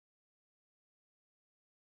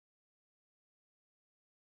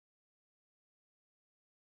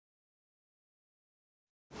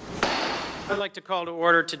I'd like to call to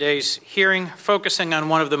order today's hearing, focusing on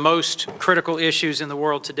one of the most critical issues in the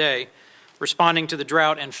world today, responding to the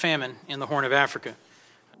drought and famine in the Horn of Africa.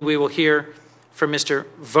 We will hear from Mr.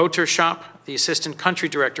 Votershop, the Assistant Country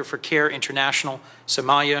Director for CARE International,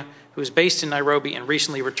 Somalia, who is based in Nairobi and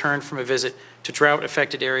recently returned from a visit to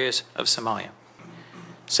drought-affected areas of Somalia.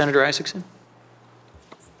 Senator Isaacson.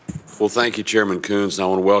 Well, thank you, Chairman Coons, and I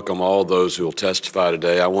want to welcome all those who will testify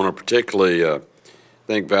today. I want to particularly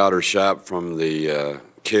thank Votershop from the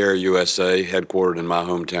CARE USA, headquartered in my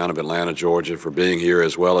hometown of Atlanta, Georgia, for being here,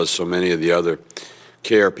 as well as so many of the other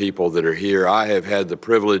CARE people that are here. I have had the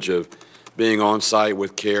privilege of being on site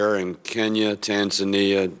with CARE in Kenya,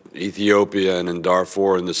 Tanzania, Ethiopia, and in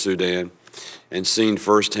Darfur in the Sudan, and seen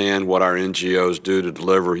firsthand what our NGOs do to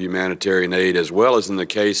deliver humanitarian aid, as well as in the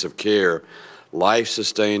case of CARE,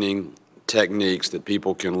 life-sustaining techniques that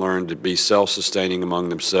people can learn to be self-sustaining among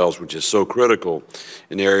themselves, which is so critical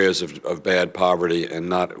in areas of bad poverty and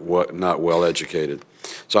not well educated.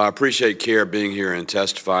 So I appreciate CARE being here and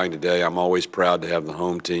testifying today. I'm always proud to have the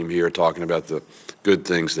home team here talking about the good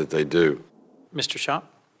things that they do. Mr. Shop.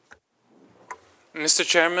 Mr.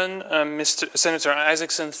 Chairman, Mr. Senator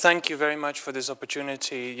Isaacson, thank you very much for this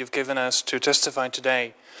opportunity you've given us to testify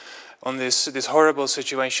today on this horrible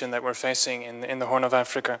situation that we're facing in the Horn of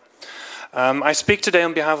Africa. I speak today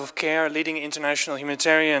on behalf of CARE, a leading international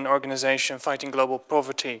humanitarian organization fighting global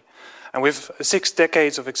poverty. And with 6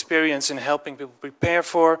 decades of experience in helping people prepare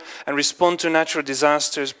for and respond to natural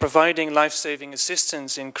disasters, providing life-saving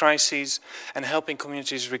assistance in crises, and helping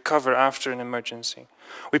communities recover after an emergency.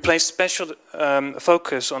 We place special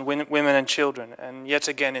focus on women and children, and yet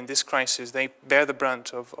again in this crisis they bear the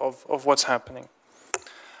brunt of what's happening.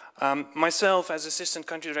 Myself, as Assistant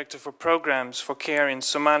Country Director for Programs for CARE in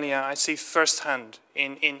Somalia, I see firsthand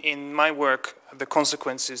in my work the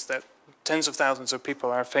consequences that tens of thousands of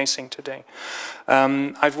people are facing today.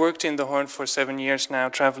 I've worked in the Horn for 7 years now,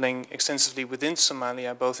 traveling extensively within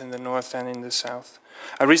Somalia, both in the north and in the south.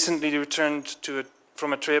 I recently returned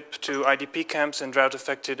from a trip to IDP camps and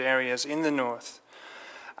drought-affected areas in the north.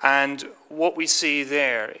 And what we see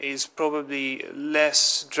there is probably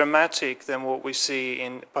less dramatic than what we see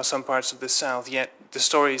in some parts of the south, yet the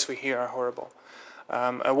stories we hear are horrible.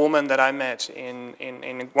 A woman that I met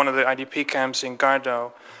in one of the IDP camps in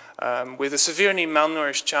Gardo, with a severely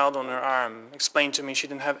malnourished child on her arm, explained to me she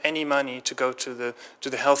didn't have any money to go to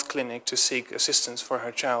the health clinic to seek assistance for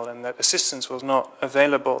her child, and that assistance was not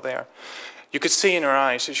available there. You could see in her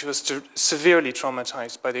eyes that she was severely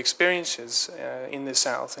traumatized by the experiences in the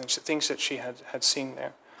south and things that she had seen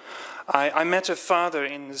there. I met a father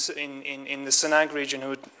in the Sanag region who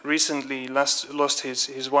had recently lost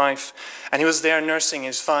his wife, and he was there nursing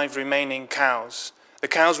his 5 remaining cows. The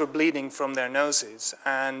cows were bleeding from their noses,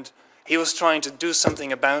 and he was trying to do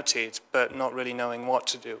something about it, but not really knowing what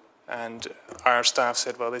to do. And our staff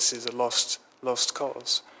said, well, this is a lost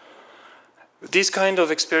cause. These kind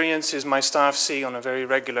of experiences my staff see on a very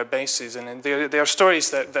regular basis, and they are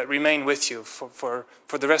stories that remain with you for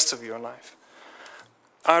the rest of your life.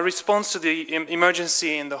 Our response to the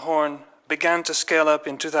emergency in the Horn began to scale up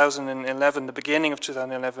in 2011, the beginning of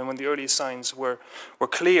 2011, when the early signs were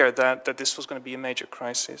clear that this was going to be a major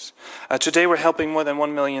crisis. Today we're helping more than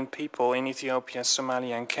 1 million people in Ethiopia,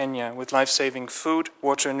 Somalia, and Kenya with life-saving food,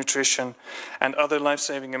 water, nutrition, and other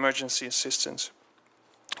life-saving emergency assistance.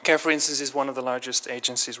 CARE, for instance, is one of the largest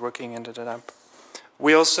agencies working in the Dadaab.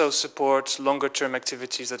 We also support longer-term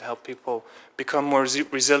activities that help people become more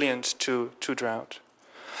resilient to drought.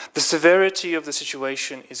 The severity of the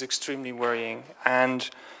situation is extremely worrying, and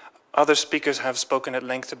other speakers have spoken at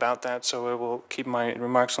length about that, so I will keep my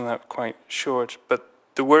remarks on that quite short. But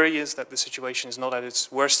the worry is that the situation is not at its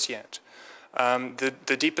worst yet.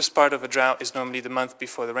 The deepest part of a drought is normally the month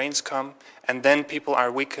before the rains come, and then people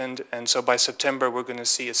are weakened, and so by September we're going to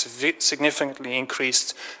see a significantly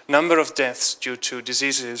increased number of deaths due to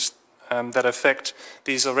diseases that affect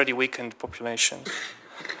these already weakened populations.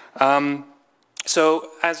 So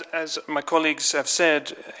as my colleagues have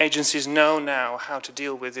said, agencies know now how to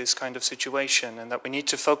deal with this kind of situation, and that we need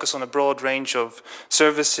to focus on a broad range of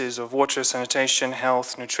services of water, sanitation,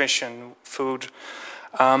 health, nutrition, food,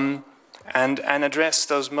 and address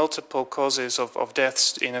those multiple causes of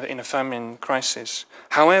deaths in a famine crisis.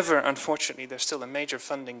 However, unfortunately, there's still a major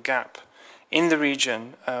funding gap in the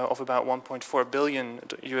region of about $1.4 billion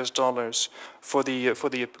for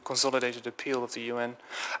the consolidated appeal of the UN.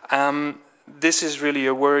 This is really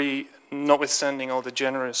a worry, notwithstanding all the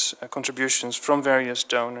generous contributions from various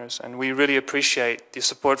donors, and we really appreciate the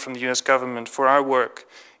support from the US government for our work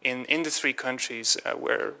in the 3 countries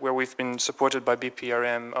where we've been supported by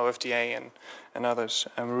BPRM, OFDA, and others.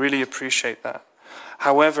 And we really appreciate that.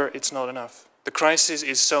 However, it's not enough. The crisis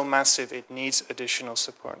is so massive, it needs additional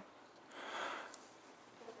support.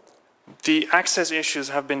 The access issues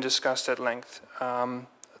have been discussed at length.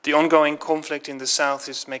 The ongoing conflict in the south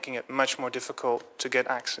is making it much more difficult to get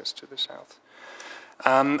access to the south.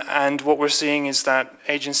 And what we're seeing is that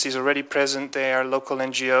agencies already present there, local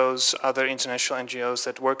NGOs, other international NGOs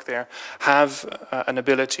that work there, have an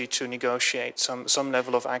ability to negotiate some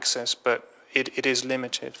level of access, but it is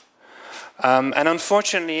limited. And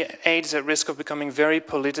unfortunately, aid is at risk of becoming very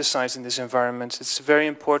politicized in this environment. It's very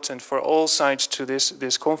important for all sides to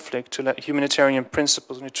this conflict to let humanitarian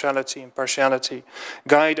principles, neutrality, impartiality,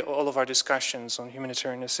 guide all of our discussions on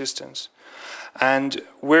humanitarian assistance. And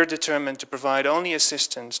we're determined to provide only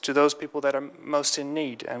assistance to those people that are most in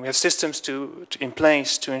need. And we have systems in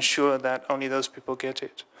place to ensure that only those people get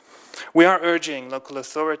it. We are urging local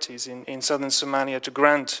authorities in southern Somalia to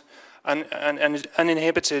grant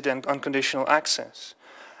uninhibited and unconditional access.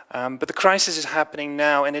 But the crisis is happening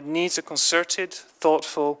now, and it needs a concerted,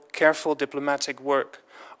 thoughtful, careful diplomatic work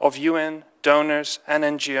of UN, donors, and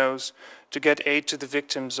NGOs to get aid to the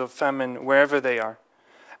victims of famine wherever they are.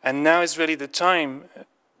 And now is really the time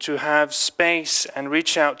to have space and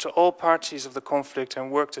reach out to all parties of the conflict and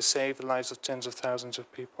work to save the lives of tens of thousands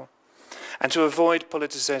of people, and to avoid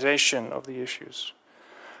politicization of the issues.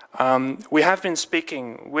 We have been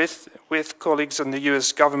speaking with colleagues in the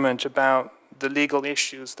US government about the legal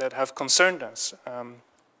issues that have concerned us.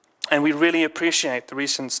 And we really appreciate the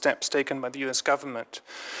recent steps taken by the US government,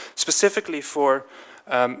 specifically for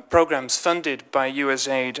programs funded by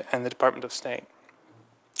USAID and the Department of State.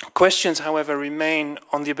 Questions, however, remain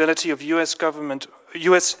on the ability of US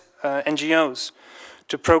NGOs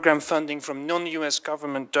to program funding from non-US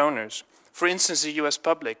government donors. For instance, the US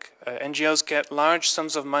public. NGOs get large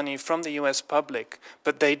sums of money from the US public,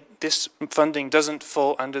 but this funding doesn't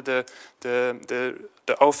fall under the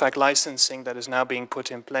OFAC licensing that is now being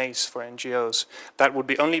put in place for NGOs. That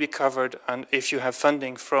would only be covered if you have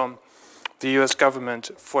funding from the US government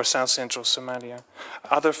for South Central Somalia.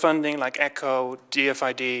 Other funding like ECHO,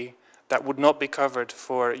 DFID, that would not be covered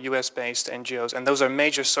for US-based NGOs, and those are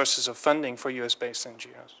major sources of funding for US-based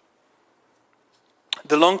NGOs.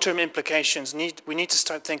 The long-term implications, we need to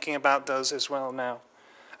start thinking about those as well now.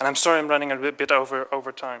 And I'm sorry I'm running a bit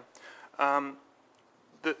over time.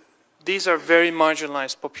 These are very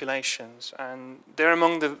marginalized populations, and they're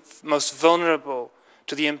among the most vulnerable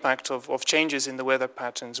to the impact of changes in the weather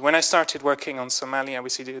patterns. When I started working on Somalia, we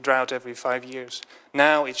see the drought every 5 years.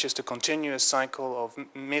 Now it's just a continuous cycle of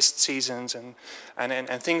missed seasons, and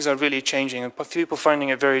things are really changing, and people are finding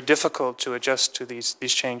it very difficult to adjust to these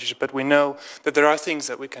changes. But we know that there are things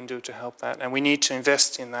that we can do to help that, and we need to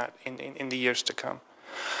invest in that in the years to come.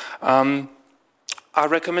 Our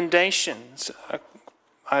recommendations,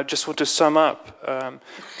 I just want to sum up.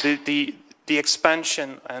 The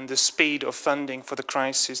expansion and the speed of funding for the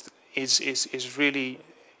crisis is really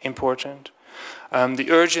important.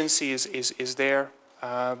 The urgency is there,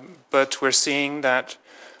 but we're seeing that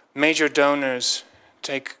major donors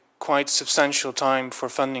take quite substantial time for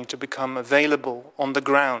funding to become available on the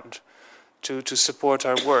ground to support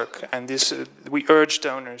our work. And this, we urge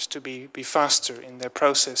donors to be faster in their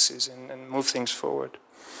processes and move things forward.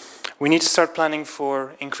 We need to start planning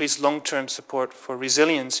for increased long-term support for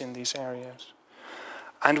resilience in these areas.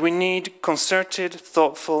 And we need concerted,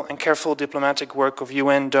 thoughtful, and careful diplomatic work of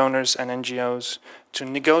UN donors and NGOs to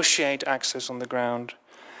negotiate access on the ground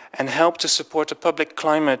and help to support a public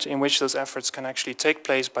climate in which those efforts can actually take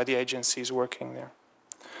place by the agencies working there.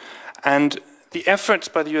 And the efforts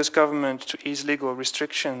by the US government to ease legal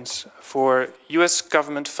restrictions for US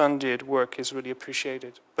government-funded work is really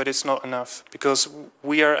appreciated, but it's not enough, because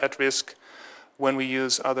we are at risk when we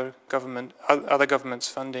use other governments'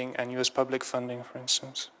 funding and US public funding, for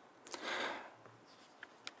instance.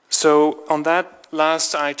 So on that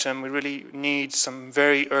last item, we really need some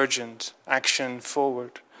very urgent action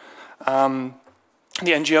forward. The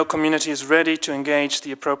NGO community is ready to engage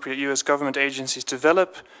the appropriate US government agencies to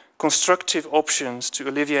develop constructive options to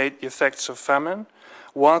alleviate the effects of famine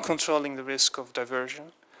while controlling the risk of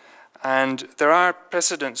diversion. And there are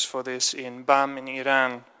precedents for this in BAM in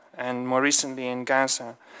Iran and more recently in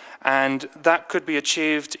Gaza. And that could be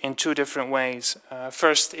achieved in two different ways.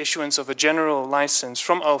 First, issuance of a general license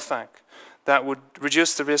from OFAC that would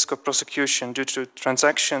reduce the risk of prosecution due to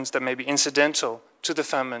transactions that may be incidental to the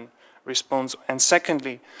famine response. And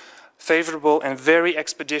secondly, favorable and very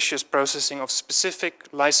expeditious processing of specific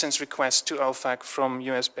license requests to OFAC from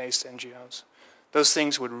US-based NGOs. Those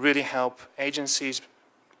things would really help agencies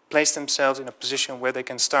place themselves in a position where they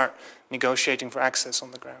can start negotiating for access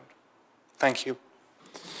on the ground. Thank you.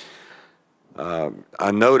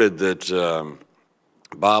 I noted that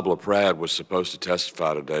Bob LaPrade was supposed to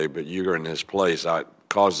testify today, but you're in his place. It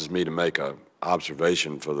causes me to make an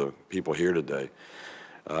observation for the people here today.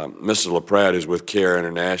 Mr. LaPrade, who's with CARE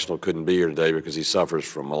International, couldn't be here today because he suffers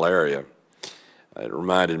from malaria. It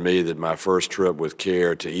reminded me that my first trip with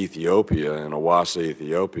CARE to Ethiopia, in Awassa,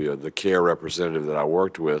 Ethiopia, the CARE representative that I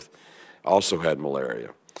worked with also had malaria.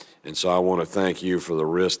 And so I want to thank you for the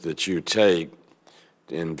risk that you take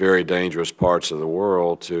in very dangerous parts of the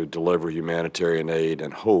world to deliver humanitarian aid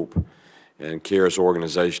and hope. And CARE's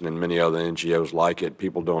organization and many other NGOs like it,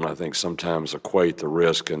 people don't, I think, sometimes equate the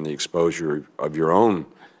risk and the exposure of your own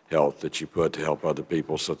health that you put to help other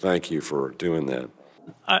people. So thank you for doing that.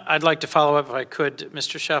 I'd like to follow up, if I could,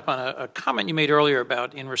 Mr. Shap, on a comment you made earlier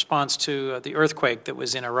about, in response to the earthquake that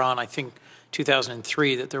was in Iran, I think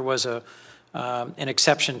 2003, that there was an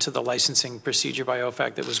exception to the licensing procedure by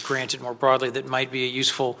OFAC that was granted more broadly that might be a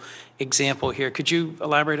useful example here. Could you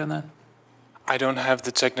elaborate on that? I don't have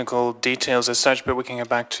the technical details as such, but we can get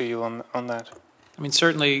back to you on that. I mean,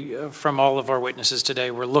 certainly from all of our witnesses today,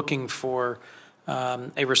 we're looking for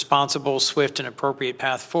a responsible, swift, and appropriate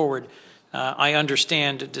path forward. I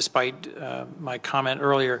understand, despite my comment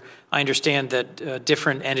earlier, I understand that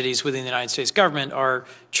different entities within the United States government are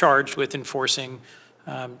charged with enforcing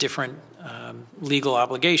different legal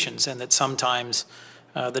obligations, and that sometimes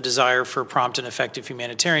the desire for prompt and effective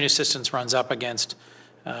humanitarian assistance runs up against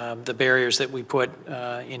the barriers that we put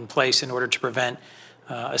in place in order to prevent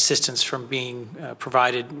assistance from being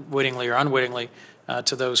provided wittingly or unwittingly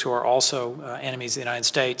to those who are also enemies of the United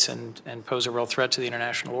States and pose a real threat to the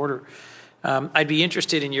international order. I'd be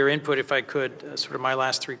interested in your input, if I could, sort of my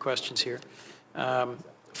last three questions here.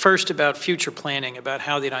 First, about future planning, about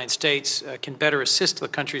how the United States can better assist the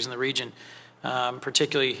countries in the region,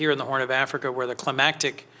 particularly here in the Horn of Africa, where the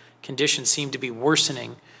climactic conditions seem to be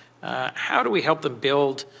worsening. How do we help them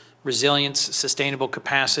build resilience, sustainable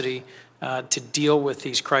capacity to deal with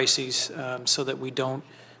these crises so that we don't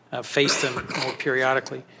face them more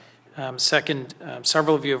periodically? Second,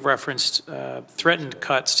 several of you have referenced threatened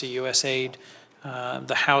cuts to U.S. aid.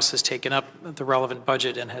 The House has taken up the relevant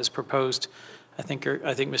budget and has proposed, I think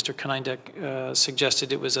Mr. Kanindek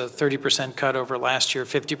suggested it was a 30% cut over last year,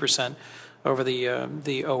 50% over the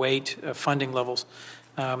 08 funding levels.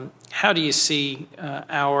 How do you see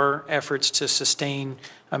our efforts to sustain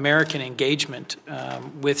American engagement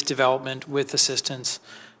with development, with assistance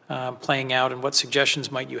playing out, and what suggestions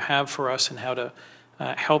might you have for us and how to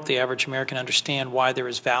help the average American understand why there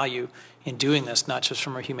is value in doing this, not just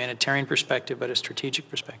from a humanitarian perspective, but a strategic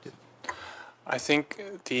perspective? I think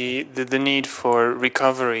the need for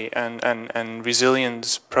recovery and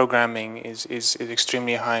resilience programming is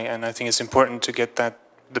extremely high, and I think it's important to get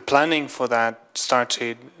the planning for that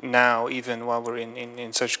started now, even while we're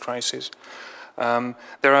in such crises.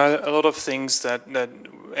 There are a lot of things that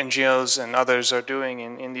NGOs and others are doing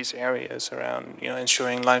in these areas around,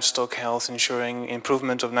 ensuring livestock health, ensuring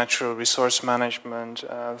improvement of natural resource management,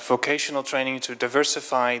 vocational training to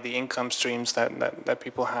diversify the income streams that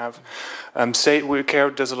people have.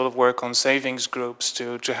 CARE does a lot of work on savings groups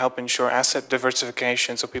to help ensure asset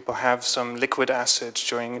diversification, so people have some liquid assets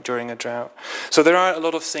during a drought. So there are a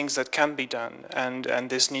lot of things that can be done, and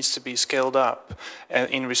this needs to be scaled up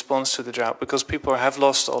in response to the drought, because people have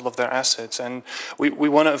lost all of their assets, and we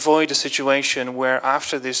want to avoid a situation where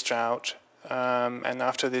after this drought and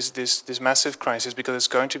after this massive crisis, because it's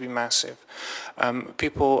going to be massive,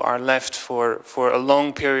 people are left for a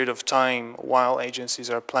long period of time while agencies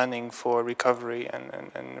are planning for recovery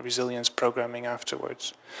and resilience programming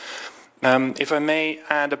afterwards. If I may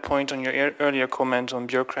add a point on your earlier comment on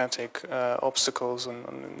bureaucratic obstacles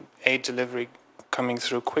on aid delivery coming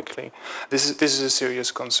through quickly, this is a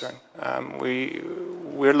serious concern.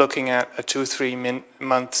 We're looking at a 2-3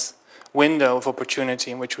 month window of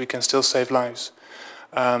opportunity in which we can still save lives.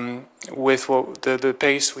 With the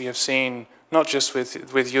pace we have seen, not just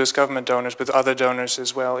with US government donors, but other donors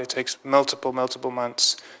as well, it takes multiple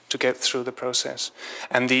months to get through the process.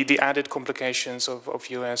 And the added complications of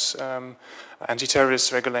US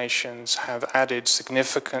anti-terrorist regulations have added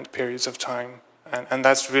significant periods of time. And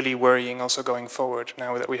that's really worrying also going forward,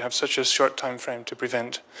 now that we have such a short time frame to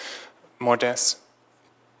prevent more deaths.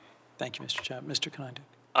 Thank you, Mr. Chap. Mr.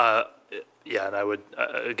 Kanindek. Yeah, and I would,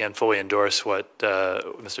 again, fully endorse what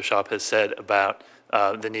Mr. Shap has said about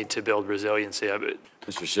the need to build resiliency.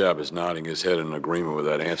 Mr. Shap is nodding his head in agreement with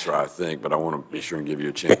that answer, I think, but I want to be sure and give you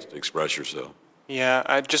a chance to express yourself. Yeah,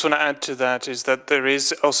 I just want to add to that is that there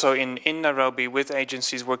is also in Nairobi, with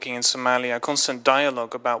agencies working in Somalia, a constant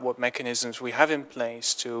dialogue about what mechanisms we have in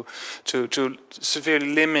place to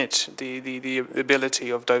severely limit the ability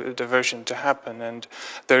of diversion to happen. And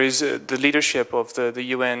there is the leadership of the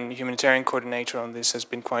UN humanitarian coordinator on this has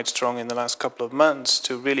been quite strong in the last couple of months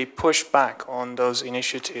to really push back on those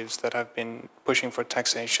initiatives that have been pushing for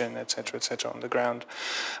taxation, et cetera, on the ground.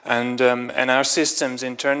 And our systems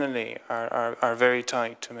internally are very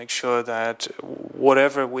tight to make sure that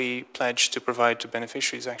whatever we pledge to provide to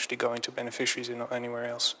beneficiaries actually going to beneficiaries and not anywhere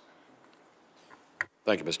else.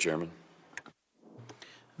 Thank you, Mr. Chairman.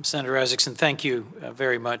 Senator Isaacson, thank you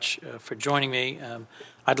very much for joining me.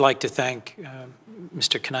 I'd like to thank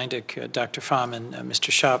Mr. Kneindick, Dr. Famine, Mr.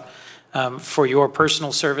 Schaap, for your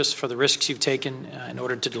personal service, for the risks you've taken in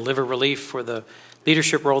order to deliver relief, for the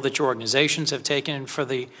leadership role that your organizations have taken, and for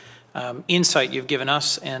the insight you've given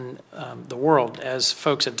us and the world as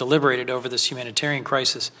folks have deliberated over this humanitarian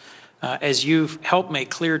crisis. As you've helped make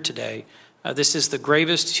clear today, this is the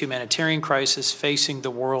gravest humanitarian crisis facing the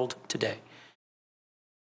world today.